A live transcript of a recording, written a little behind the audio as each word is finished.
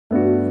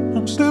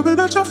I'm staring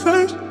at your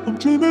face, I'm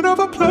dreaming of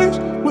a place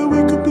where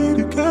we could be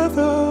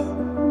together.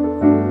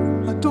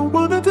 I don't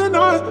wanna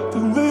deny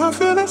the way I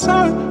feel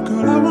inside,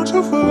 girl, I want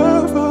you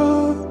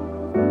forever.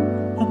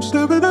 I'm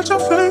staring at your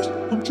face,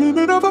 I'm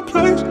dreaming of a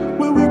place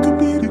where we could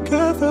be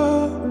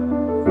together.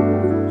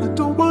 I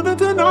don't wanna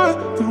deny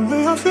the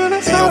way I feel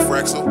inside. Hey yo,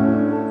 Fraxille,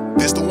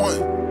 this the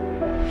one.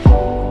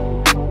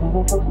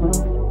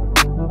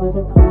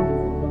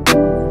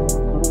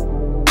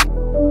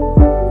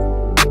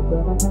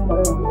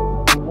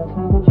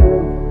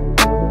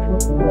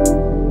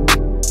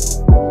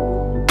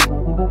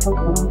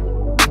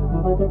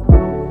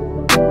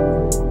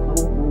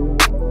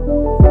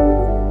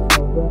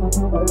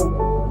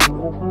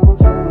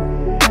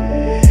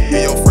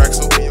 Hey yo,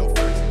 Fraxille.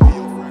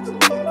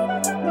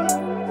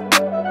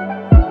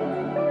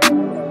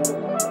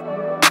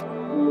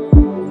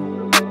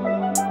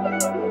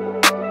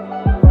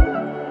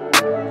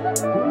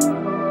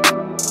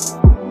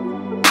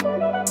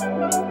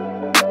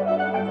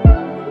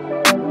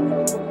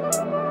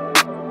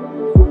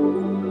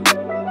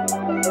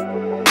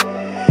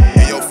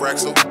 Hey yo,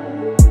 Fraxille,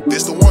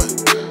 this the one.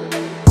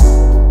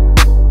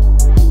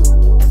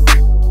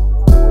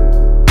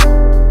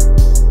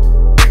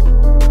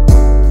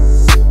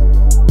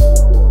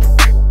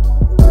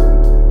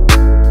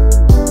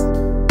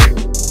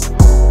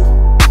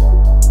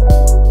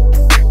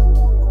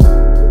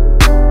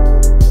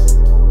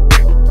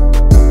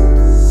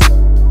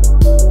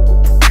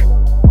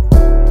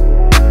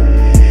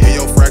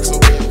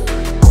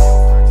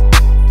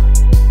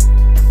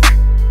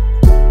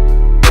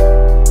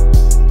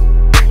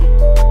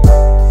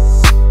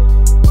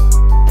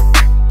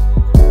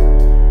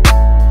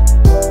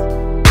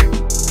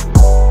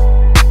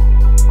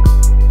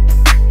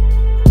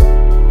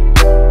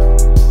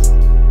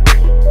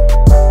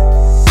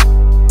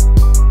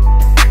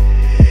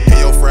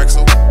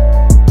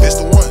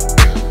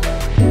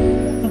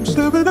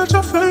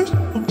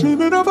 I'm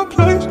dreaming of a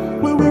place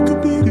where we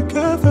could be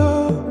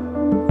together.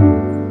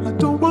 I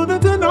don't wanna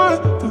deny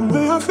the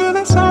way I feel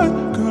inside,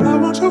 girl, I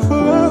want you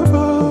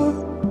forever.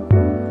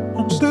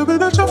 I'm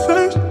staring at your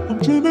face, I'm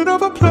dreaming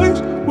of a place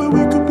where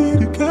we could be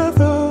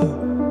together.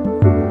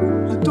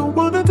 I don't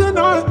wanna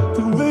deny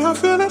the way I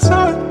feel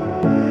inside.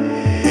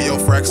 Hey yo,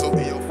 Fraxille.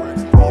 Hey yo, Fraxille. Hey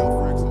yo,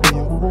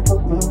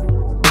 Fraxille.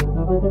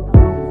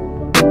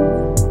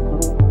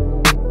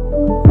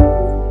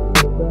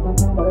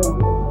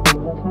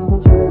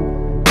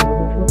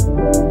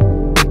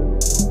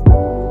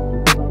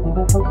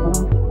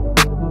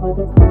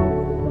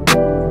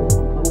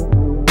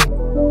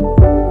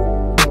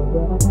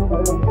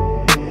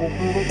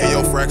 Hey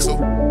yo, Fraxille.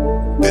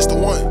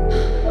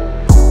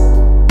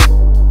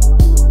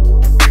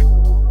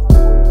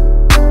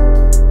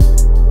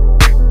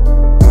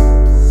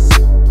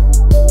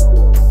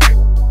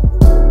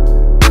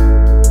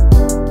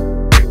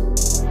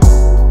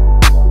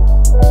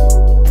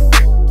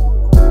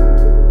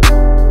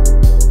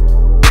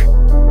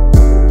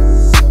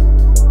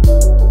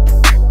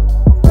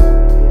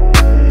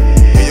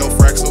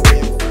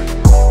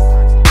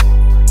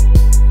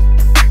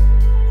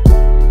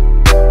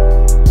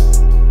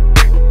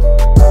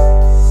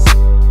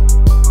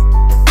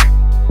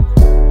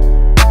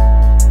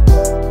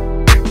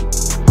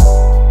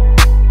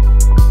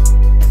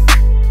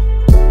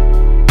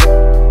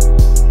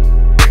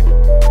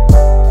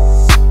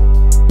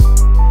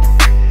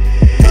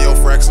 Hey yo,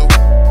 Fraxille,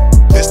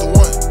 this the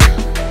one.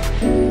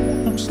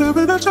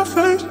 At your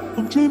face,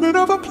 I'm dreaming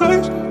of a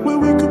place where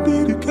we could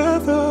be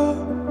together.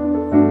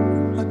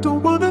 I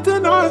don't wanna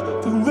deny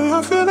the way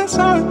I feel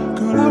inside,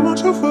 girl, I want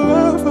you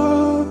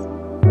forever.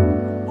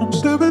 I'm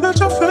staring at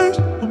your face,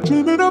 I'm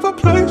dreaming of a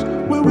place